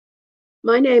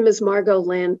My name is Margot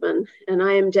Landman, and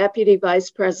I am Deputy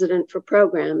Vice President for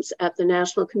Programs at the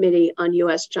National Committee on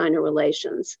U.S.-China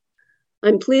Relations.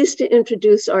 I'm pleased to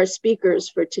introduce our speakers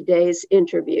for today's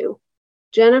interview.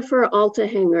 Jennifer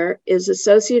Altehanger is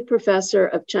Associate Professor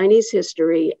of Chinese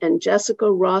History and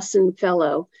Jessica Rawson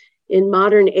Fellow in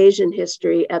Modern Asian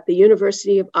History at the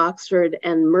University of Oxford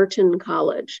and Merton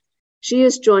College. She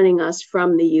is joining us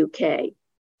from the UK.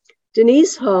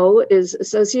 Denise Ho is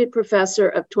Associate Professor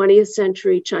of 20th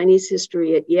Century Chinese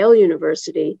History at Yale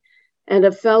University and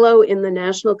a Fellow in the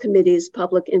National Committee's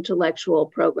Public Intellectual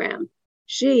Program.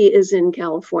 She is in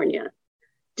California.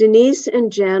 Denise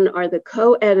and Jen are the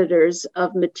co-editors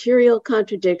of Material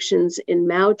Contradictions in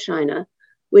Mao's China,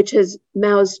 which has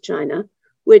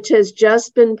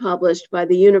just been published by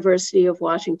the University of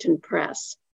Washington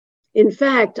Press. In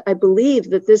fact, I believe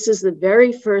that this is the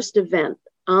very first event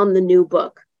on the new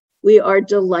book. We are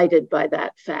delighted by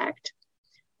that fact.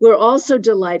 We're also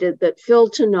delighted that Phil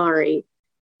Tenari,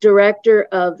 Director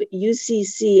of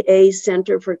UCCA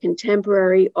Center for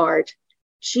Contemporary Art,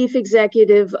 Chief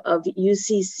Executive of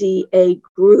UCCA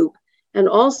Group, and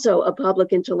also a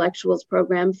Public Intellectuals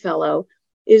Program Fellow,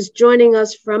 is joining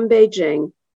us from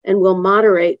Beijing and will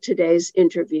moderate today's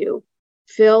interview.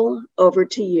 Phil, over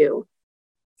to you.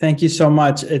 Thank you so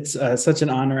much. It's such an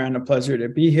honor and a pleasure to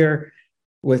be here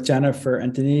with Jennifer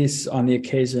and Denise on the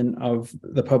occasion of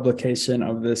the publication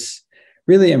of this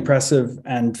really impressive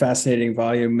and fascinating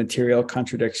volume, Material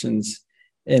Contradictions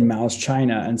in Mao's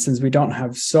China. And since we don't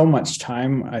have so much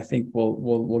time, I think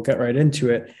we'll get right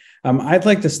into it. I'd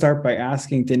like to start by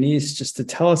asking Denise just to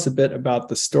tell us a bit about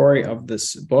the story of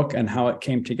this book and how it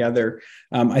came together.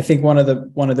 I think one of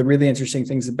the really interesting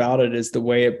things about it is the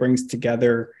way it brings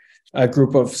together a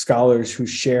group of scholars who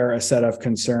share a set of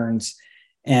concerns.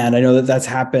 And I know that that's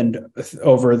happened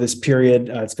over this period.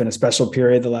 It's been a special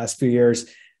period the last few years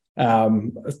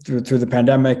through the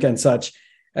pandemic and such.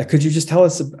 Could you just tell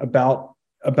us about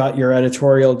your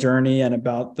editorial journey and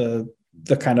about the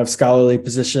kind of scholarly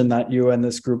position that you and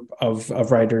this group of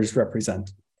writers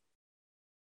represent?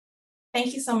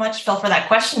 Thank you so much, Phil, for that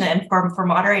question and for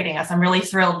moderating us. I'm really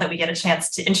thrilled that we get a chance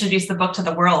to introduce the book to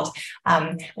the world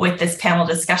with this panel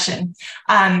discussion.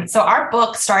 So our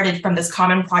book started from this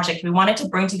common project. We wanted to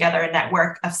bring together a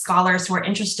network of scholars who are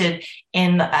interested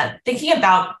in thinking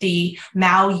about the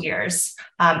Mao years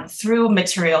through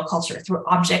material culture, through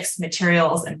objects,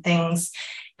 materials, and things.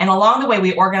 And along the way,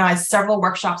 we organized several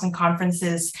workshops and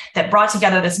conferences that brought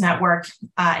together this network.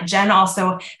 Jen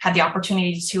also had the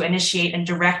opportunity to initiate and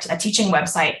direct a teaching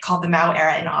website called The Mao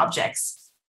Era in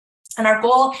Objects. And our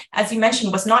goal, as you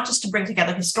mentioned, was not just to bring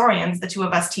together historians, the two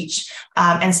of us teach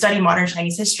and study modern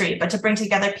Chinese history, but to bring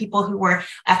together people who were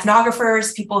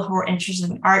ethnographers, people who were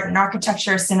interested in art and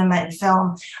architecture, cinema and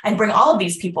film, and bring all of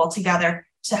these people together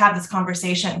to have this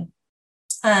conversation.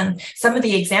 Some of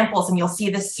the examples, and you'll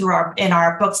see this in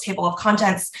our book's table of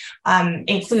contents,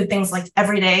 include things like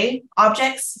everyday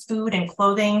objects, food and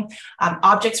clothing,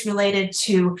 objects related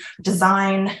to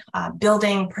design,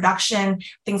 building, production,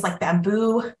 things like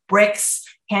bamboo, bricks,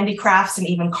 handicrafts, and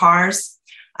even cars.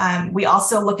 We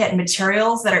also look at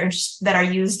materials that are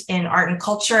used in art and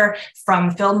culture,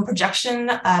 from film projection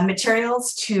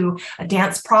materials to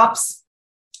dance props.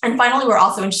 And finally, we're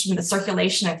also interested in the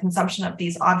circulation and consumption of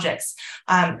these objects,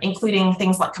 including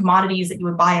things like commodities that you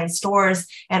would buy in stores,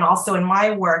 and also in my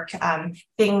work,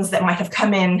 things that might have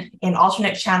come in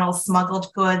alternate channels,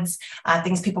 smuggled goods,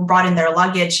 things people brought in their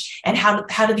luggage, and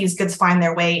how do these goods find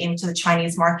their way into the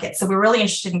Chinese market? So we're really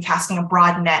interested in casting a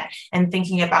broad net and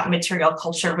thinking about material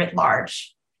culture writ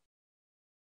large.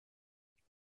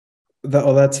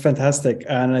 That's fantastic.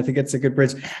 And I think it's a good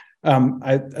bridge.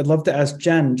 I'd love to ask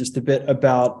Jen just a bit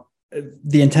about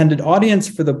the intended audience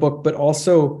for the book, but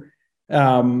also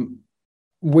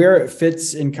where it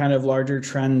fits in kind of larger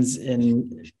trends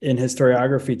in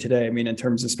historiography today. I mean, in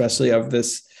terms especially of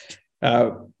this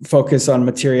focus on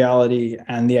materiality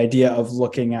and the idea of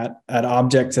looking at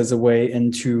objects as a way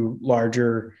into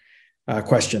larger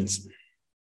questions.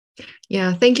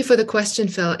 Yeah, thank you for the question,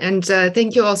 Phil. And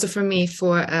thank you also for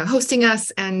hosting us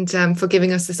and for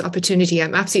giving us this opportunity.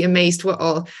 I'm absolutely amazed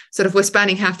we're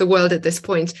spanning half the world at this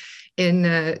point in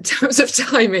terms of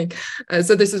timing.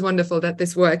 So this is wonderful that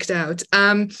this worked out.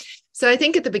 So I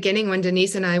think at the beginning, when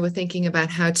Denise and I were thinking about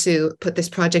how to put this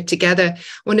project together,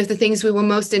 one of the things we were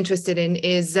most interested in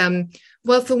is,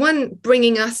 well, for one,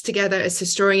 bringing us together as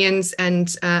historians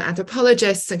and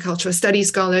anthropologists and cultural studies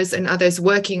scholars and others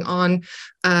working on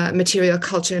material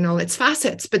culture in all its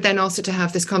facets, but then also to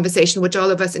have this conversation, which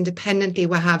all of us independently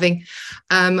were having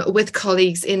with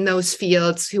colleagues in those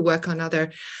fields who work on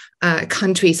other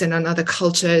countries and on other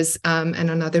cultures and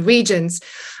on other regions.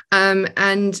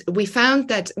 And we found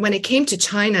that when it came to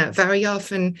China, very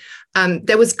often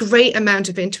there was great amount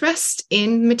of interest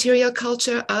in material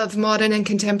culture of modern and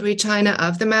contemporary China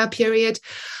of the Mao period.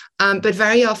 But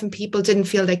very often people didn't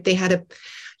feel like they had a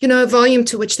volume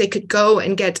to which they could go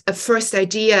and get a first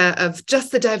idea of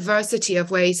just the diversity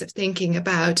of ways of thinking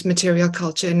about material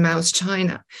culture in Mao's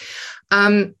China.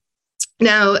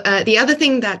 Now, the other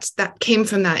thing that came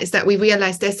from that is that we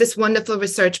realized there's this wonderful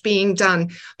research being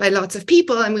done by lots of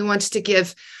people, and we wanted to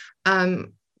give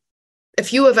a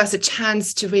few of us a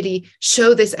chance to really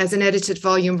show this as an edited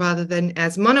volume rather than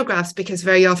as monographs, because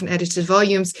very often edited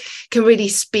volumes can really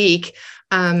speak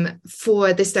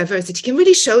for this diversity, can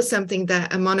really show something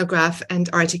that a monograph and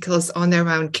articles on their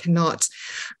own cannot.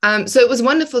 So it was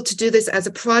wonderful to do this as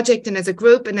a project and as a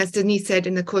group. And as Denise said,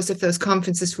 in the course of those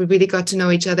conferences, we really got to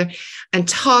know each other and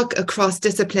talk across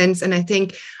disciplines. And I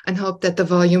think and hope that the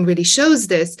volume really shows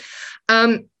this.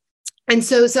 And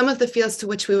so some of the fields to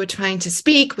which we were trying to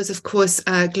speak was, of course,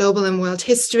 global and world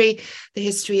history, the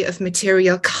history of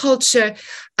material culture,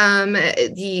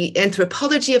 the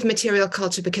anthropology of material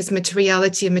culture, because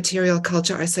materiality and material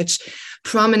culture are such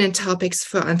prominent topics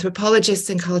for anthropologists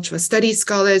and cultural studies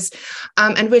scholars,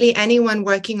 and really anyone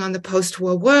working on the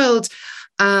post-war world,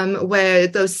 where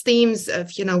those themes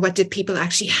of, what did people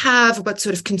actually have, what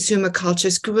sort of consumer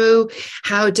cultures grew,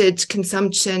 how did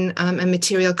consumption and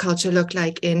material culture look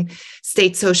like in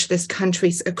state socialist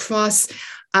countries across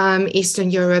Eastern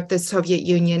Europe, the Soviet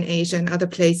Union, Asia, and other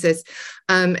places.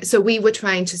 So we were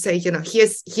trying to say,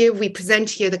 here we present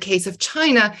here the case of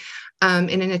China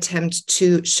in an attempt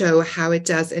to show how it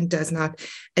does and does not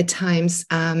at times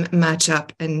match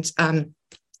up. And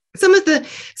some of the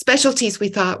specialties we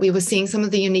thought we were seeing, some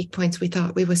of the unique points we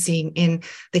thought we were seeing in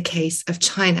the case of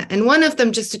China. And one of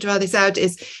them, just to draw this out,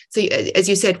 is, so as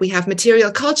you said, we have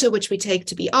material culture, which we take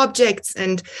to be objects,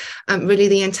 and really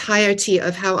the entirety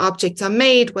of how objects are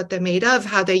made, what they're made of,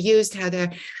 how they're used, how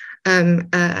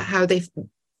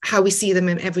we see them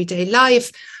in everyday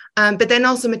life. But then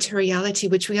also materiality,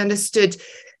 which we understood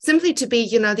simply to be,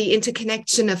 the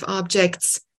interconnection of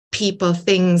objects, people,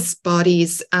 things,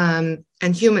 bodies,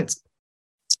 and humans.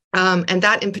 And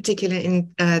that in particular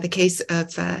in the case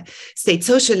of state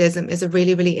socialism is a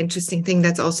really, really interesting thing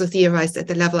that's also theorized at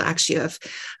the level actually of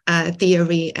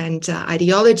theory and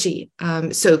ideology.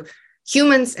 So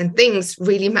humans and things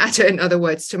really matter, in other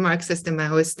words, to Marxist and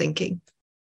Maoist thinking.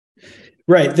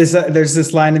 Right. There's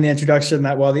this line in the introduction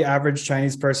that while the average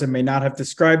Chinese person may not have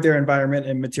described their environment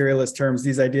in materialist terms,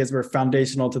 these ideas were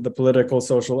foundational to the political,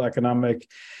 social, economic,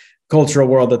 cultural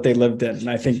world that they lived in. And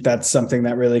I think that's something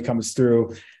that really comes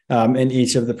through in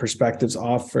each of the perspectives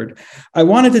offered. I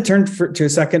wanted to turn for a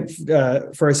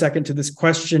second to this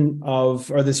question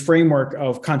of, or this framework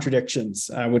of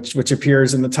contradictions, which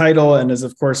appears in the title and is,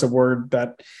 of course, a word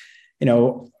that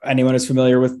anyone who's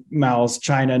familiar with Mao's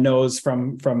China knows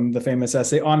from the famous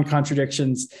essay on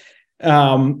contradictions.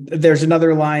 There's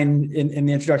another line in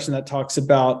the introduction that talks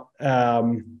about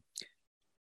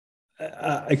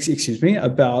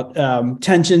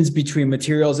tensions between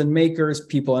materials and makers,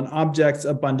 people and objects,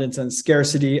 abundance and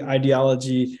scarcity,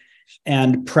 ideology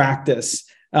and practice.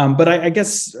 But I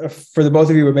guess for the both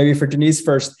of you, but maybe for Denise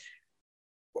first,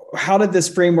 how did this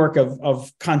framework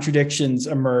of contradictions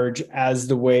emerge as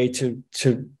the way to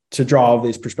draw all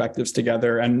these perspectives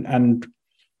together, and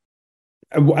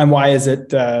why is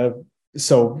it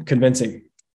so convincing?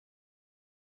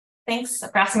 Thanks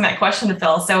for asking that question,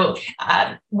 Phil. So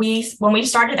when we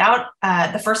started out,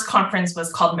 the first conference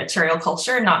was called Material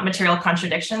Culture, not Material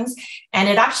Contradictions. And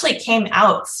it actually came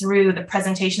out through the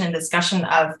presentation and discussion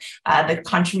of the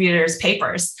contributors'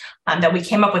 papers that we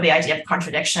came up with the idea of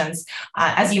contradictions.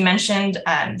 As you mentioned,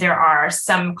 there are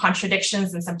some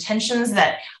contradictions and some tensions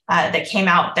that came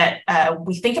out that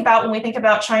we think about when we think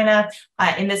about China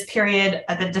in this period,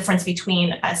 the difference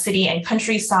between city and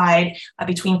countryside,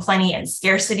 between plenty and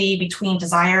scarcity, between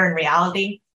desire and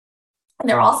reality. And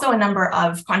there are also a number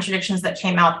of contradictions that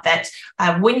came out that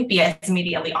wouldn't be as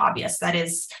immediately obvious. That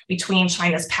is, between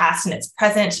China's past and its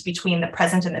present, between the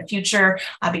present and the future,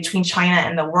 between China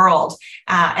and the world.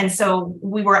 And so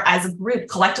we were, as a group,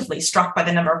 collectively struck by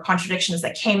the number of contradictions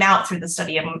that came out through the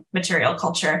study of material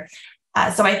culture.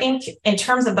 So I think in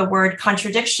terms of the word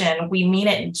contradiction, we mean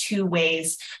it in two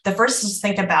ways. The first is to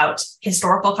think about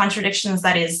historical contradictions,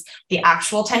 that is the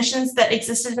actual tensions that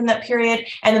existed in that period.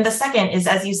 And then the second is,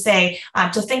 as you say,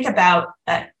 to think about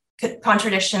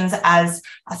contradictions as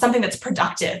something that's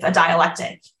productive, a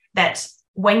dialectic that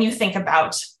when you think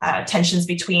about tensions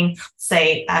between,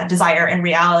 say, desire and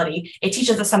reality, it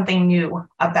teaches us something new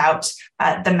about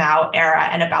the Mao era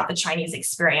and about the Chinese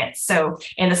experience. So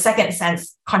in the second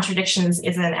sense, contradictions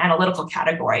is an analytical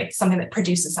category, something that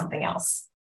produces something else.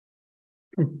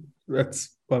 That's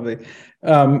lovely.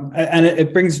 And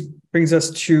it brings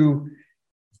us to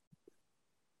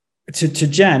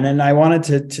Jen, and I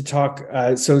wanted to talk.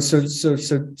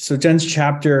 So Jen's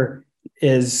chapter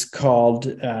is called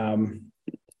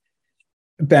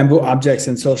Bamboo Objects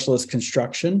in Socialist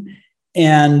Construction,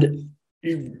 and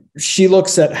she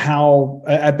looks at how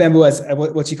at bamboo as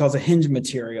what she calls a hinge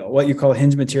material, what you call a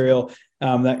hinge material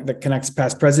that connects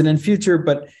past, present, and future.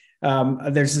 But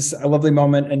there's a lovely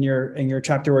moment in your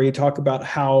chapter where you talk about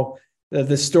how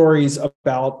the stories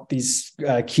about these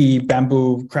key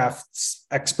bamboo crafts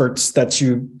experts that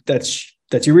you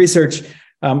research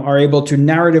are able to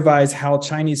narrativize how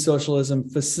Chinese socialism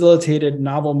facilitated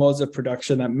novel modes of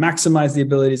production that maximized the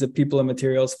abilities of people and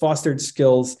materials, fostered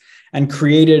skills, and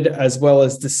created as well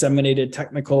as disseminated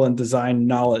technical and design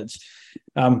knowledge.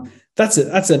 That's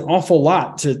an awful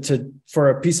lot for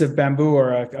a piece of bamboo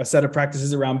or a set of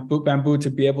practices around bamboo to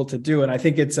be able to do. And I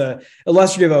think it's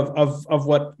illustrative of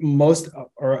what most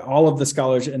or all of the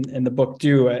scholars in the book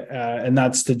do, and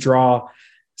that's to draw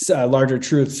larger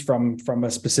truths from a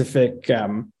specific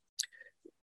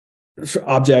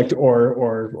object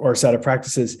or set of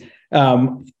practices.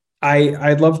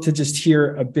 I'd love to just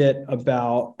hear a bit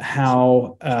about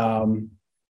how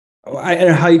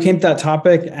you came to that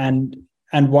topic and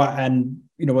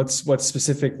what's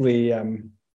specifically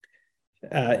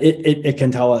it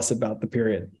can tell us about the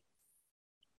period.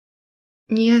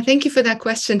 Yeah, thank you for that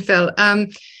question, Phil.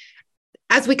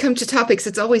 As we come to topics,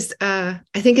 it's always, I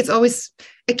think it's always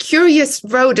a curious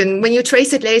road. And when you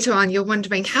trace it later on, you're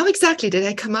wondering, how exactly did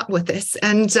I come up with this?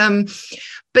 And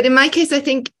but in my case, I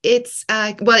think it's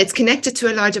connected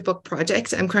to a larger book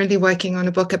project. I'm currently working on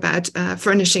a book about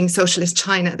furnishing socialist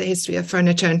China, the history of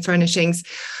furniture and furnishings.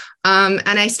 And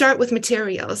I start with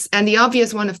materials. And the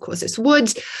obvious one, of course, is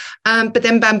wood. But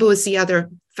then bamboo is the other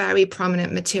very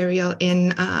prominent material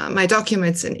in my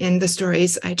documents and in the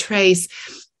stories I trace.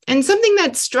 And something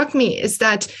that struck me is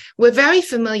that we're very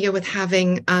familiar with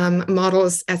having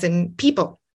models as in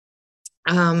people.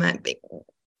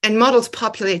 And models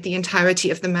populate the entirety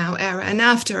of the Mao era and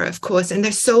after, of course, and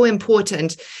they're so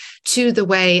important to the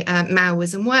way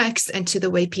Maoism works and to the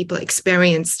way people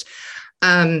experienced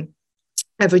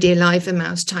everyday life in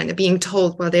Mao's China, being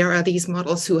told, well, there are these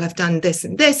models who have done this,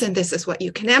 and this is what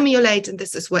you can emulate, and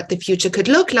this is what the future could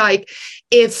look like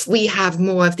if we have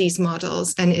more of these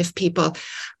models and if people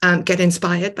get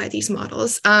inspired by these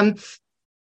models. And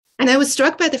I was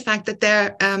struck by the fact that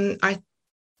there are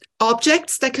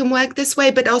objects that can work this way,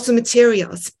 but also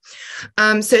materials.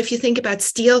 So if you think about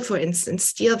steel, for instance,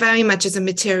 steel very much is a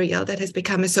material that has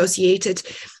become associated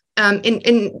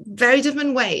in very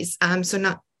different ways.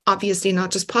 So obviously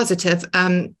not just positive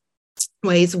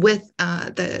ways with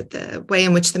the way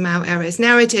in which the Mao era is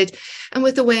narrated and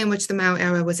with the way in which the Mao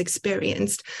era was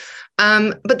experienced.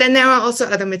 But then there are also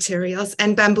other materials,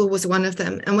 and bamboo was one of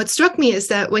them. And what struck me is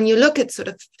that when you look at sort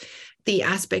of the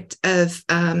aspect of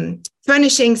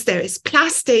furnishings, there is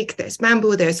plastic, there's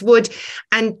bamboo, there's wood,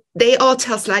 and they all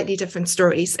tell slightly different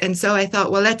stories. And so I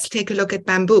thought, well, let's take a look at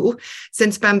bamboo,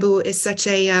 since bamboo is such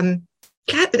a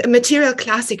material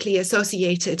classically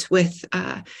associated with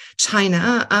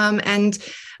China. And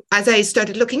as I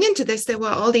started looking into this, there were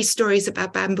all these stories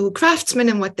about bamboo craftsmen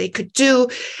and what they could do,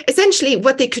 essentially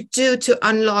what they could do to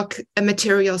unlock a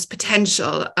material's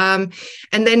potential. And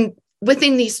then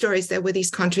within these stories, there were these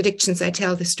contradictions. I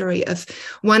tell the story of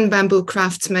one bamboo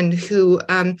craftsman who,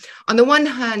 on the one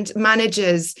hand,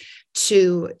 manages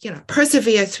to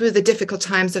persevere through the difficult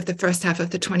times of the first half of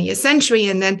the 20th century,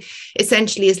 and then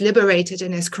essentially is liberated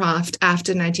in his craft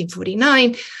after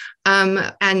 1949.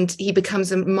 And he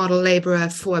becomes a model laborer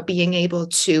for being able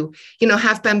to,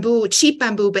 have cheap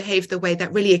bamboo behave the way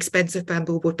that really expensive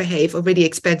bamboo would behave, or really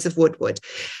expensive wood would.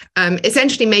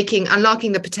 Essentially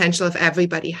unlocking the potential of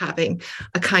everybody having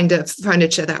a kind of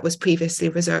furniture that was previously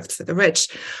reserved for the rich.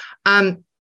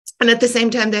 And at the same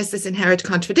time, there's this inherent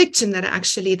contradiction that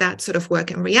actually that sort of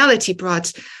work in reality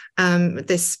brought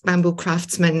this bamboo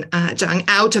craftsman, Zhang,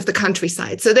 out of the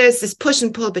countryside. So there's this push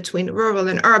and pull between rural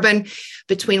and urban,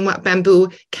 between what bamboo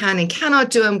can and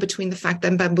cannot do, and between the fact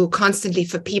that bamboo constantly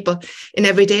for people in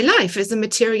everyday life is a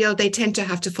material they tend to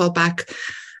have to fall back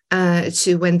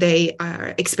to when they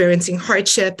are experiencing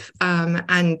hardship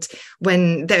and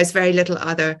when there's very little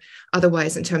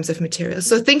otherwise in terms of materials.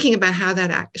 So thinking about how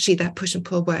that push and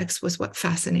pull works was what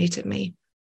fascinated me.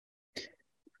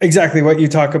 exactly what you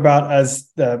talk about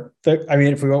as I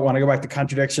mean, if we want to go back to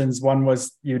contradictions, one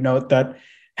was you note that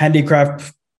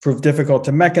handicraft proved difficult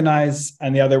to mechanize,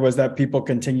 and the other was that people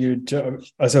continued to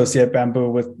associate bamboo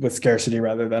with scarcity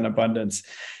rather than abundance.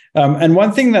 And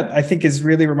one thing that I think is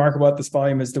really remarkable about this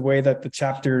volume is the way that the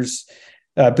chapters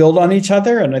build on each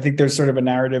other, and I think there's sort of a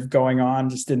narrative going on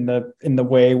just in the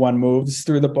way one moves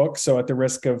through the book. So, at the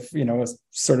risk of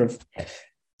sort of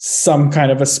some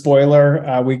kind of a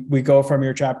spoiler, we go from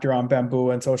your chapter on bamboo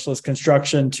and socialist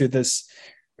construction to this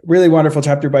really wonderful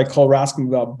chapter by Cole Raskin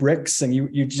about bricks. And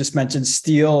you just mentioned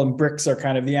steel, and bricks are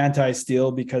kind of the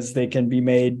anti-steel because they can be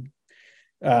made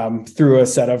through a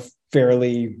set of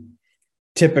fairly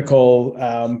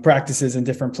typical practices in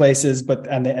different places,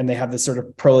 and they have this sort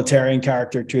of proletarian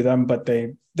character to them, but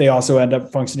they also end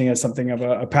up functioning as something of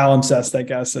a palimpsest, I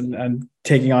guess, and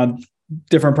taking on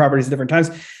different properties at different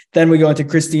times. Then we go into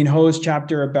Christine Ho's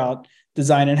chapter about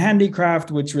design and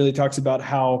handicraft, which really talks about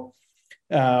how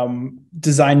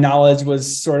design knowledge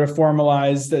was sort of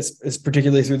formalized, as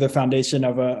particularly through the foundation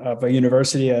of a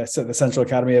university, so the Central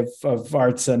Academy of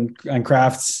Arts and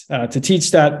Crafts, to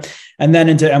teach that. And then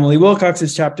into Emily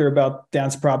Wilcox's chapter about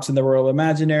dance props in the Royal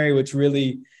Imaginary, which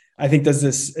really, I think, does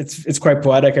this. It's quite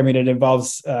poetic. I mean, it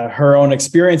involves her own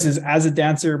experiences as a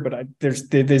dancer, but there's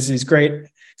these great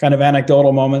kind of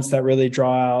anecdotal moments that really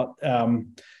draw out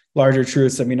larger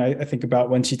truths. I mean, I think about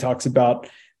when she talks about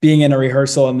being in a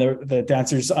rehearsal and the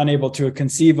dancers unable to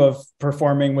conceive of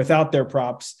performing without their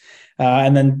props,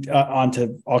 and then on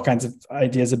to all kinds of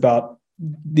ideas about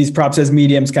these props as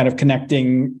mediums, kind of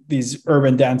connecting these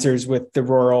urban dancers with the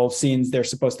rural scenes they're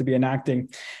supposed to be enacting.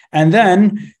 And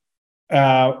then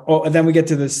we get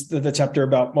to the chapter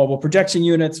about mobile projection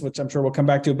units, which I'm sure we'll come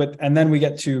back to. And then we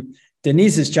get to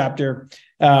Denise's chapter,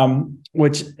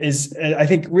 which is, I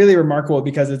think, really remarkable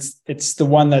because it's the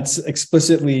one that's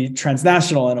explicitly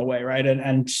transnational in a way, right?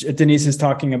 And Denise is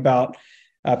talking about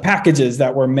packages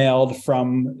that were mailed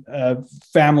from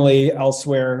family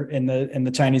elsewhere in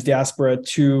the Chinese diaspora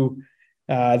to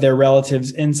their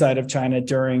relatives inside of China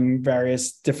during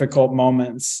various difficult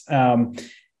moments,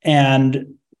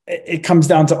 and it comes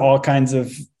down to all kinds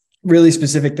of really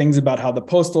specific things about how the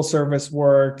postal service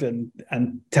worked and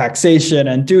taxation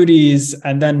and duties,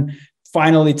 and then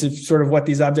finally to sort of what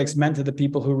these objects meant to the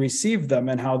people who received them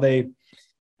and how they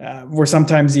were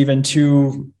sometimes even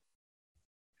too,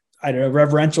 I don't know,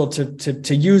 reverential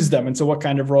to use them, and so what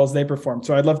kind of roles they performed.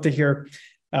 So I'd love to hear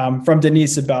from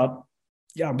Denise about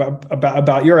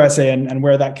your essay and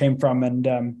where that came from,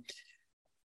 and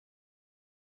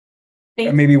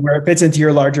maybe where it fits into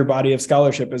your larger body of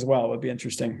scholarship as well would be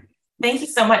interesting. Thank you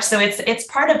so much. So it's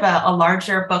part of a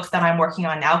larger book that I'm working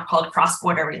on now called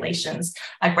Cross-Border Relations,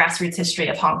 a grassroots history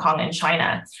of Hong Kong and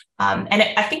China.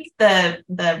 I think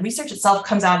the research itself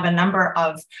comes out of a number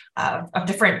of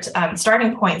different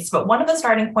starting points, but one of the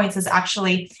starting points is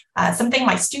actually something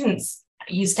my students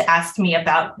used to ask me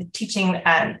about teaching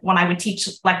when I would teach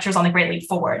lectures on the Great Leap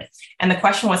Forward. And the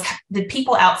question was, did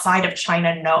people outside of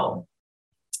China know?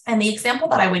 And the example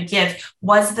that I would give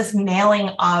was this mailing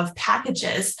of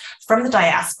packages from the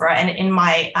diaspora. And in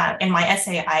my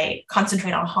essay, I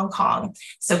concentrate on Hong Kong.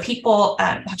 So people,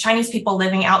 Chinese people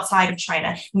living outside of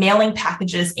China, mailing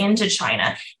packages into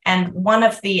China. And one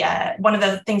of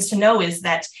the things to know is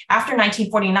that after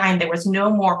 1949, there was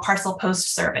no more parcel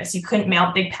post service. You couldn't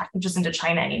mail big packages into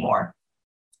China anymore.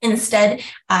 Instead,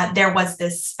 there was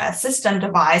this system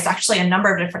devised, actually a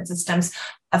number of different systems,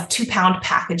 of 2-pound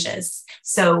packages.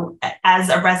 So as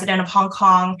a resident of Hong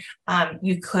Kong,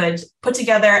 you could put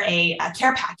together a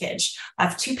care package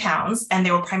of 2 pounds, and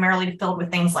they were primarily filled with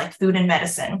things like food and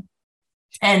medicine.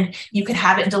 And you could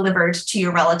have it delivered to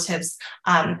your relatives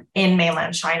in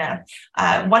mainland China.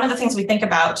 One of the things we think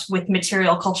about with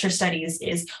material culture studies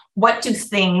is, what do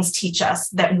things teach us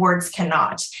that words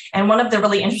cannot? And one of the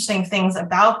really interesting things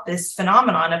about this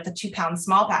phenomenon of the 2-pound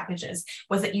small packages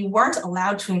was that you weren't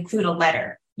allowed to include a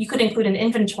letter. You could include an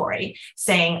inventory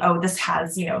saying, oh, this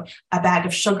has, a bag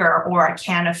of sugar or a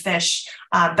can of fish,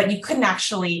 but you couldn't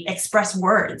actually express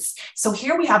words. So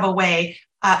here we have a way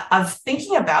of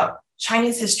thinking about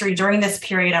Chinese history during this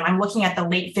period, and I'm looking at the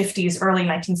late 50s, early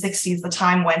 1960s, the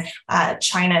time when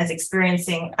China is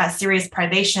experiencing serious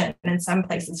privation and in some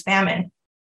places famine.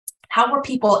 How were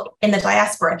people in the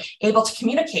diaspora able to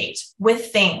communicate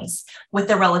with things, with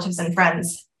their relatives and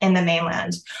friends in the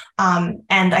mainland?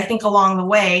 And I think along the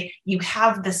way, you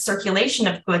have this circulation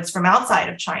of goods from outside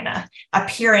of China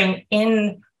appearing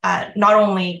in not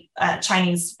only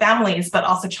Chinese families, but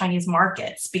also Chinese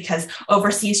markets, because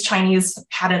overseas Chinese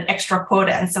had an extra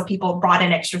quota. And so people brought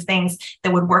in extra things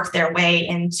that would work their way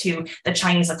into the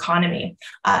Chinese economy.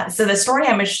 So the story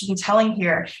I'm interested in telling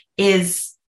here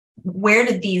is, where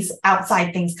did these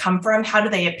outside things come from? How do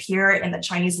they appear in the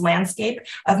Chinese landscape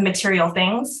of material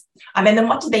things? And then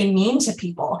what do they mean to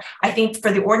people? I think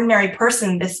for the ordinary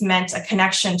person, this meant a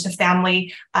connection to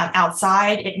family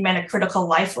outside. It meant a critical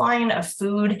lifeline of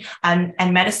food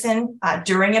and medicine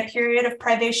during a period of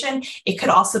privation. It could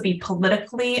also be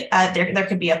politically, there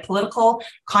could be a political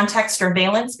context or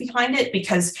valence behind it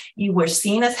because you were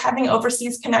seen as having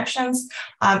overseas connections.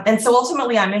 And so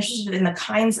ultimately, I'm interested in the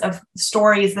kinds of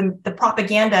stories, the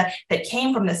propaganda that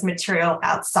came from this material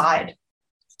outside.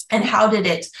 And how did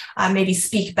it maybe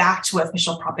speak back to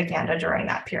official propaganda during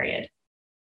that period?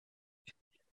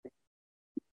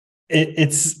 I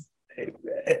think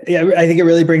it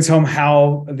really brings home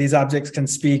how these objects can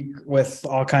speak with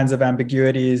all kinds of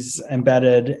ambiguities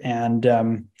embedded and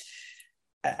on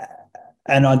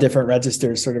different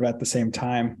registers sort of at the same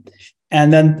time.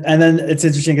 And then it's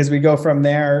interesting because we go from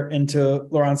there into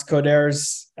Laurence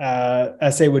Coderre's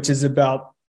essay, which is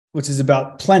about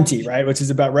plenty, right? Which is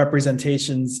about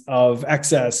representations of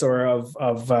excess or of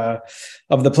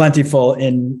the plentiful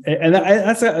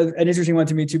that's an interesting one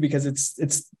to me too, because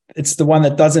it's the one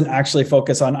that doesn't actually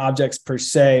focus on objects per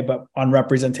se, but on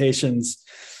representations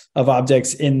of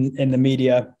objects in the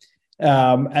media.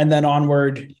 And then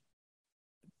onward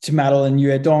to Madeleine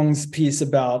Yuedong's piece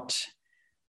about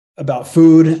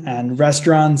food and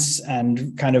restaurants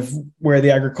and kind of where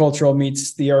the agricultural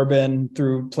meets the urban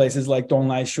through places like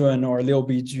Donglaishun or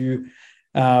Liubiju.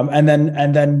 And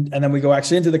then we go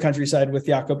actually into the countryside with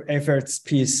Jakob Efert's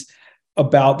piece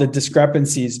about the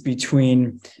discrepancies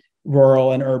between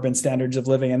rural and urban standards of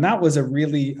living. And that was a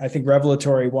really, I think,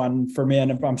 revelatory one for me,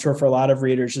 and I'm sure for a lot of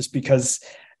readers, just because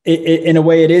in a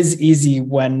way it is easy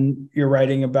when you're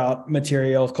writing about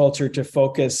material culture to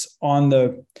focus on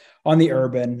the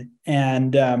urban.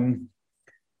 And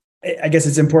I guess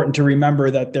it's important to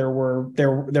remember that there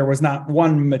was not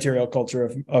one material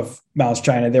culture of Mao's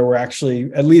China. There were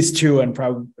actually at least two, and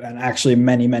actually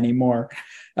many, many more.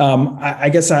 I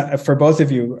guess for both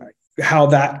of you, how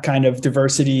that kind of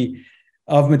diversity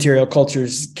of material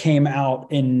cultures came out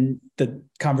in the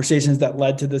conversations that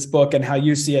led to this book, and how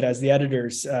you see it as the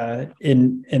editors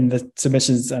in the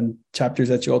submissions and chapters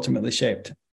that you ultimately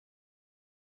shaped.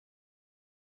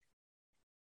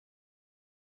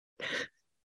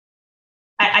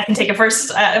 I can take a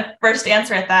first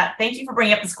answer at that. Thank you for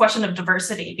bringing up this question of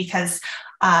diversity, because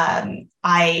I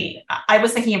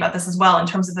was thinking about this as well in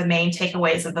terms of the main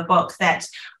takeaways of the book, that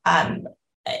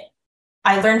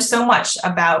I learned so much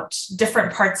about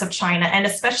different parts of China, and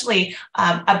especially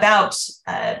about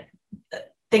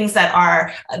things that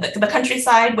are the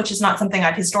countryside, which is not something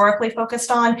I've historically focused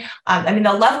on. I mean,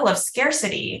 the level of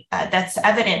scarcity that's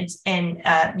evident in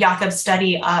Jakob's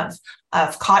study of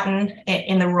cotton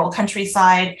in the rural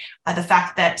countryside, the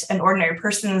fact that an ordinary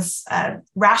person's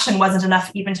ration wasn't enough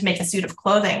even to make a suit of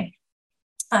clothing.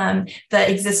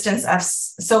 The existence of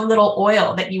so little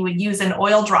oil that you would use an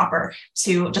oil dropper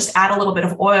to just add a little bit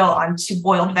of oil onto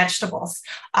boiled vegetables.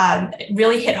 It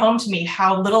really hit home to me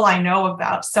how little I know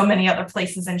about so many other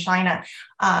places in China.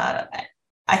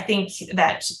 I think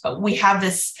that we have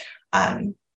this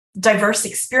diverse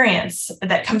experience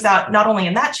that comes out not only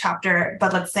in that chapter,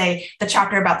 but let's say the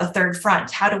chapter about the third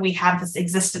front. How do we have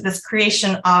this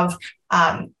creation of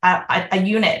a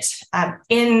unit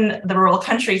in the rural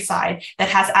countryside that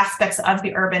has aspects of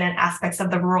the urban and aspects of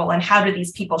the rural, and how do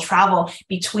these people travel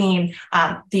between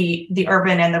the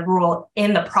urban and the rural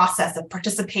in the process of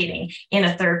participating in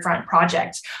a third front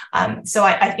project? So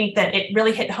I think that it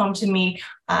really hit home to me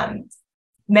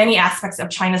many aspects of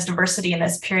China's diversity in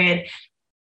this period.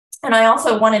 And I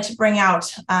also wanted to bring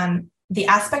out the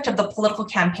aspect of the political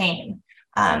campaign.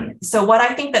 So what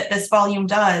I think that this volume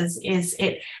does is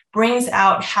it brings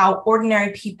out how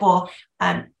ordinary people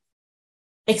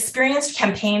experienced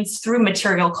campaigns through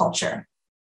material culture.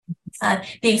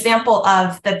 The example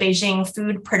of the Beijing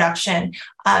food production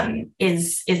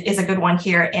is a good one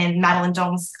here in Madeleine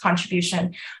Dong's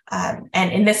contribution.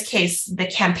 And in this case, the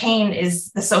campaign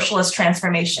is the socialist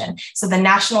transformation. So the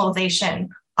nationalization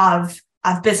of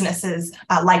businesses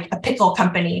like a pickle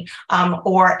company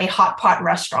or a hot pot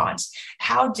restaurant.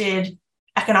 How did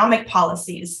economic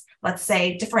policies, let's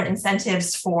say different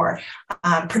incentives for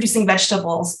producing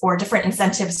vegetables or different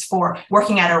incentives for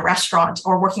working at a restaurant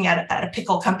or working at a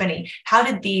pickle company, how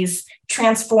did these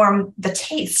transform the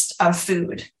taste of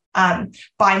food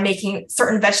by making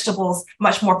certain vegetables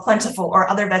much more plentiful or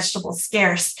other vegetables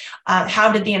scarce?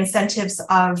 How did the incentives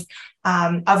of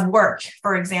work,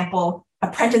 for example,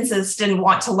 apprentices didn't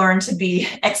want to learn to be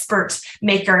expert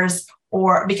makers,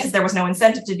 or because there was no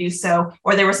incentive to do so,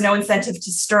 or there was no incentive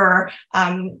to stir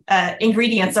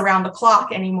ingredients around the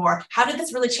clock anymore. How did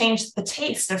this really change the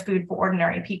taste of food for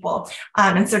ordinary people?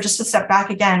 And so just to step back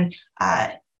again,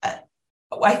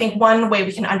 I think one way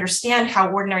we can understand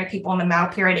how ordinary people in the Mao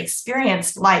period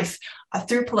experienced life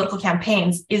through political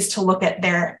campaigns is to look at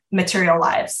their material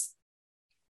lives.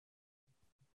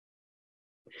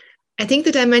 I think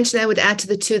the dimension I would add to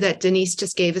the two that Denise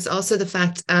just gave is also the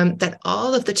fact that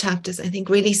all of the chapters, I think,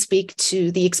 really speak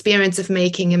to the experience of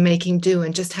making and making do,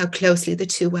 and just how closely the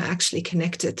two were actually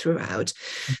connected throughout.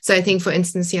 So I think, for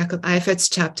instance, Jakob Eifert's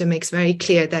chapter makes very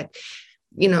clear that,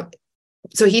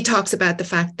 so he talks about the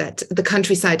fact that the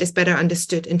countryside is better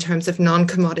understood in terms of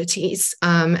non-commodities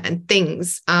and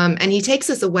things. And he takes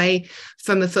us away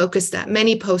from a focus that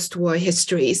many post-war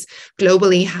histories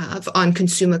globally have on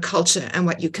consumer culture and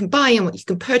what you can buy and what you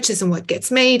can purchase and what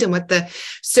gets made and what the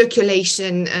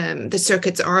circulation, the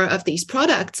circuits are of these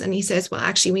products. And he says, well,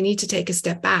 actually, we need to take a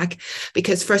step back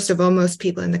because, first of all, most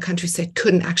people in the countryside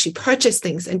couldn't actually purchase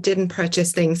things and didn't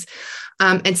purchase things.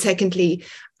 And secondly,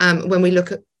 when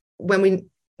we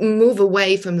move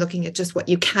away from looking at just what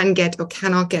you can get or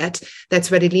cannot get that's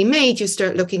readily made, you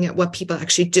start looking at what people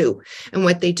actually do and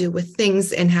what they do with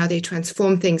things and how they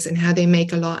transform things and how they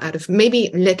make a lot out of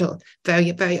maybe little, very,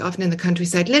 very often in the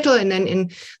countryside, little, and then in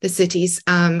the cities,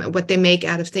 what they make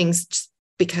out of things just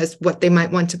because what they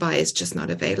might want to buy is just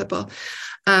not available.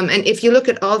 And if you look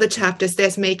at all the chapters,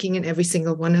 there's making in every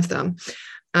single one of them.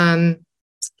 And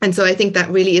so I think that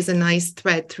really is a nice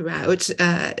thread throughout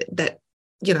that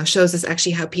shows us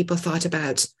actually how people thought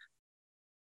about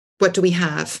what do we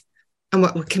have and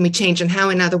what can we change and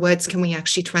how, in other words, can we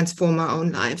actually transform our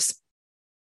own lives.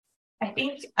 I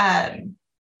think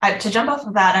to jump off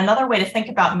of that, another way to think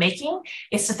about making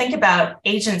is to think about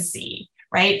agency,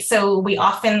 right? So we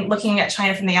often, looking at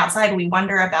China from the outside, we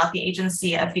wonder about the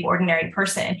agency of the ordinary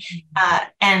person.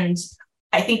 And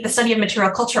I think the study of material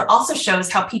culture also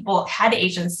shows how people had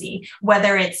agency,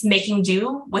 whether it's making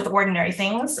do with ordinary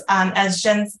things, as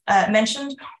Jen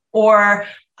mentioned, or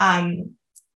in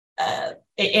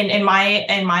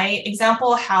my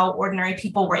example, how ordinary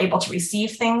people were able to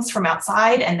receive things from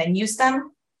outside and then use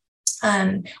them.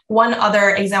 One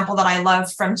other example that I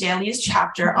love from Jia Li's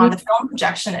chapter on the film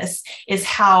projectionists is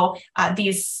how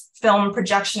these film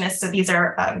projectionists, so these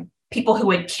are people who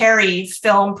would carry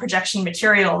film projection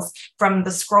materials from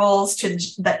the scrolls to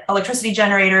the electricity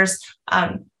generators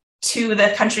to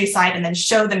the countryside and then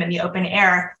show them in the open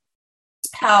air,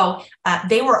 how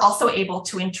they were also able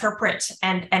to interpret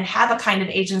and have a kind of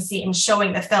agency in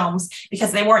showing the films,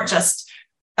 because they weren't just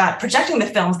projecting the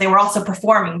films, they were also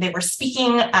performing. They were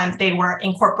speaking, they were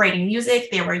incorporating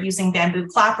music, they were using bamboo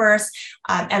clappers.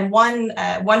 And one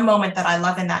moment that I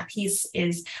love in that piece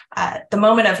is the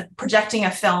moment of projecting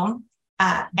a film,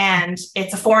 and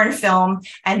it's a foreign film,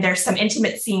 and there's some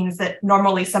intimate scenes that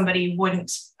normally somebody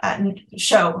wouldn't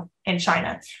show in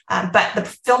China. But the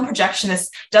film projectionist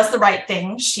does the right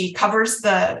thing. She covers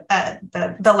the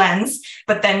lens,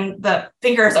 but then the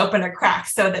fingers open a crack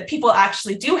so that people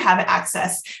actually do have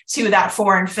access to that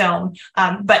foreign film.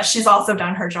 But she's also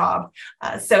done her job.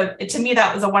 So to me,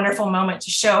 that was a wonderful moment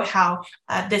to show how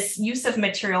this use of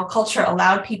material culture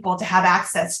allowed people to have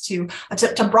access to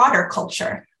broader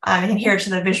culture, and here to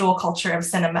the visual culture of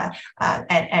cinema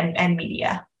and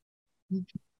media.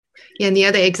 Yeah, and the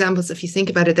other examples, if you think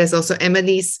about it, there's also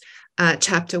Emily's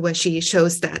chapter where she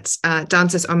shows that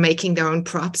dancers are making their own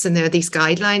props, and there are these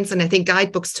guidelines. And I think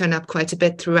guidebooks turn up quite a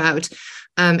bit throughout,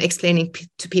 explaining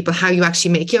to people how you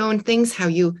actually make your own things, how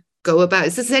you go about.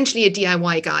 It's essentially a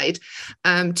DIY guide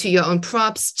to your own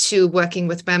props, to working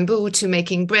with bamboo, to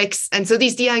making bricks. And so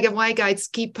these DIY guides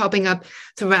keep popping up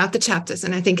throughout the chapters.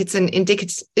 And I think it's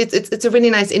it's a really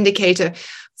nice indicator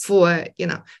for,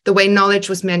 the way knowledge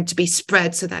was meant to be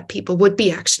spread so that people would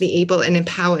be actually able and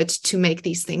empowered to make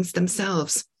these things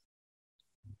themselves.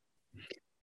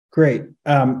 Great.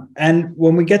 And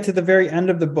when we get to the very end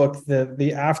of the book,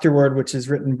 the afterword, which is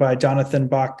written by Jonathan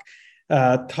Bach,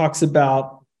 talks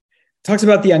about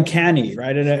the uncanny,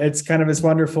 right? And it's kind of this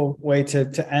wonderful way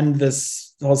to end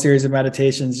this whole series of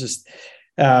meditations, just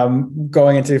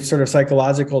going into sort of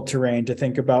psychological terrain to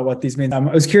think about what these mean. I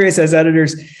was curious, as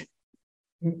editors,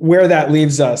 where that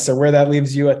leaves us, or where that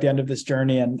leaves you at the end of this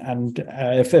journey, and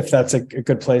if that's a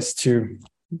good place to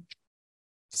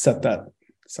set that.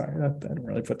 Sorry, I didn't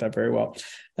really put that very well.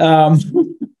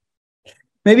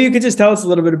 maybe you could just tell us a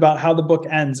little bit about how the book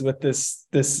ends with this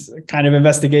kind of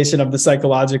investigation of the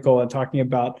psychological and talking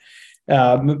about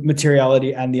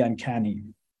materiality and the uncanny.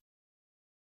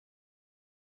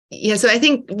 Yeah, so I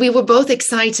think we were both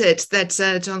excited that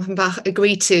Jonathan Bach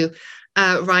agreed to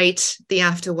write the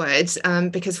afterwards,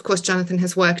 because of course Jonathan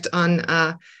has worked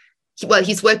on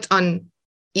he's worked on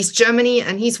East Germany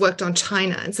and he's worked on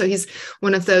China, and so he's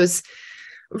one of those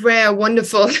rare,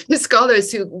 wonderful scholars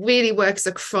who really works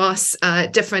across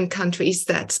different countries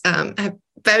that have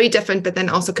very different but then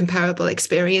also comparable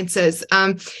experiences.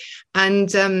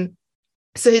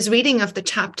 So his reading of the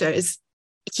chapters,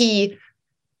 he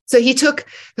took,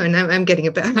 oh, now I'm getting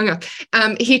a bit hung up.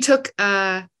 He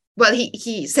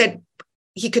said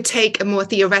he could take a more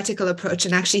theoretical approach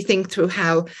and actually think through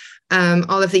how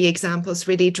all of the examples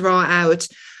really draw out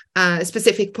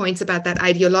specific points about that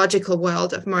ideological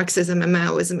world of Marxism and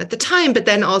Maoism at the time, but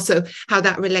then also how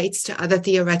that relates to other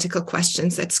theoretical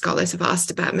questions that scholars have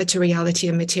asked about materiality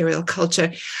and material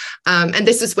culture. And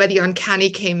this is where the uncanny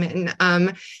came in.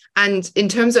 And in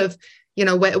terms of,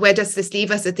 where does this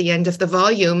leave us at the end of the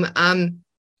volume? I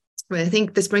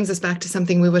think this brings us back to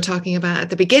something we were talking about at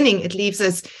the beginning. It leaves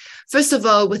us, first of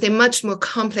all, with a much more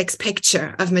complex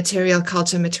picture of material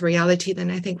culture, materiality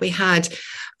than I think we had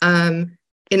in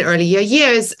earlier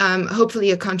years.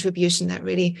 Hopefully a contribution that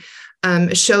really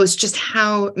shows just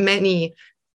how many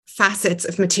facets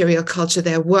of material culture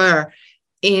there were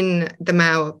in the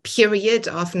Mao period,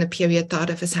 often a period thought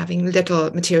of as having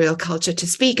little material culture to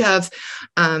speak of.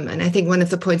 And I think one of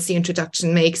the points the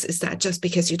introduction makes is that just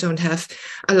because you don't have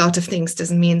a lot of things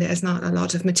doesn't mean there's not a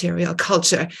lot of material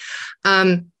culture.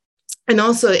 And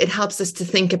also it helps us to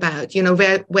think about,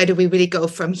 where do we really go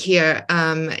from here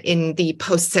in the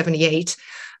post-78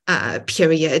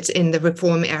 period, in the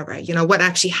reform era? What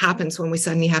actually happens when we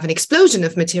suddenly have an explosion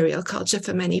of material culture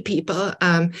for many people,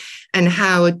 and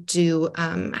how do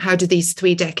these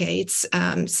 3 decades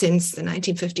since the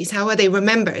 1950s, how are they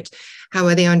remembered? How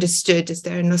are they understood? Is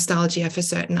there nostalgia for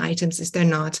certain items? Is there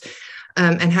not?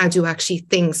 And how do actually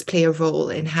things play a role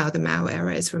in how the Mao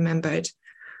era is remembered?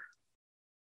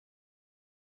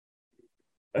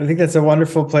 I think that's a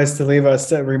wonderful place to leave us,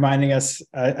 reminding us,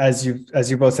 as you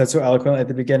both said so eloquently at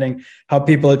the beginning, how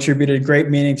people attributed great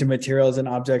meaning to materials and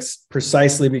objects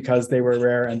precisely because they were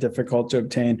rare and difficult to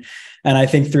obtain. And I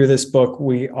think through this book,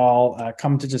 we all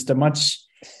come to just a much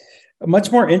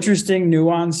more interesting,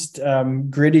 nuanced,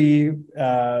 gritty,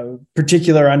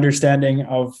 particular understanding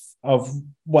of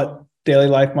what daily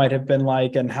life might have been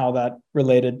like and how that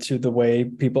related to the way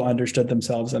people understood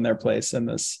themselves and their place in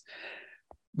this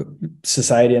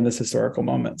society and this historical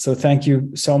moment. So thank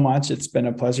you so much. It's been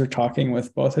a pleasure talking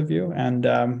with both of you. And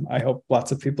I hope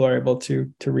lots of people are able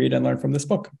to read and learn from this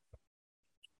book.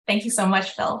 Thank you so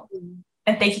much, Phil.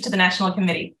 And thank you to the National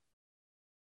Committee.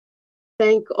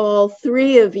 Thank all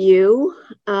 3 of you.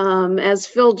 As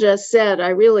Phil just said, I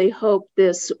really hope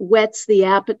this whets the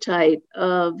appetite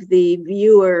of the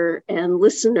viewer and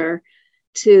listener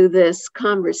to this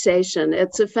conversation.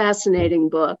 It's a fascinating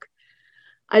book.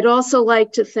 I'd also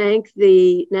like to thank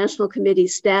the National Committee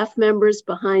staff members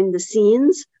behind the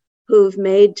scenes who've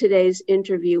made today's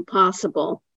interview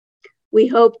possible. We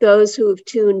hope those who have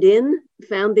tuned in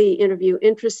found the interview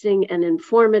interesting and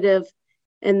informative,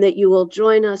 and that you will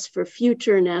join us for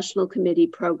future National Committee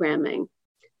programming.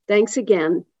 Thanks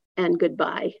again, and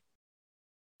goodbye.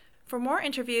 For more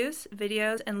interviews,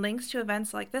 videos, and links to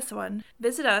events like this one,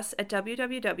 visit us at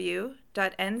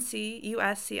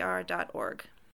www.ncuscr.org.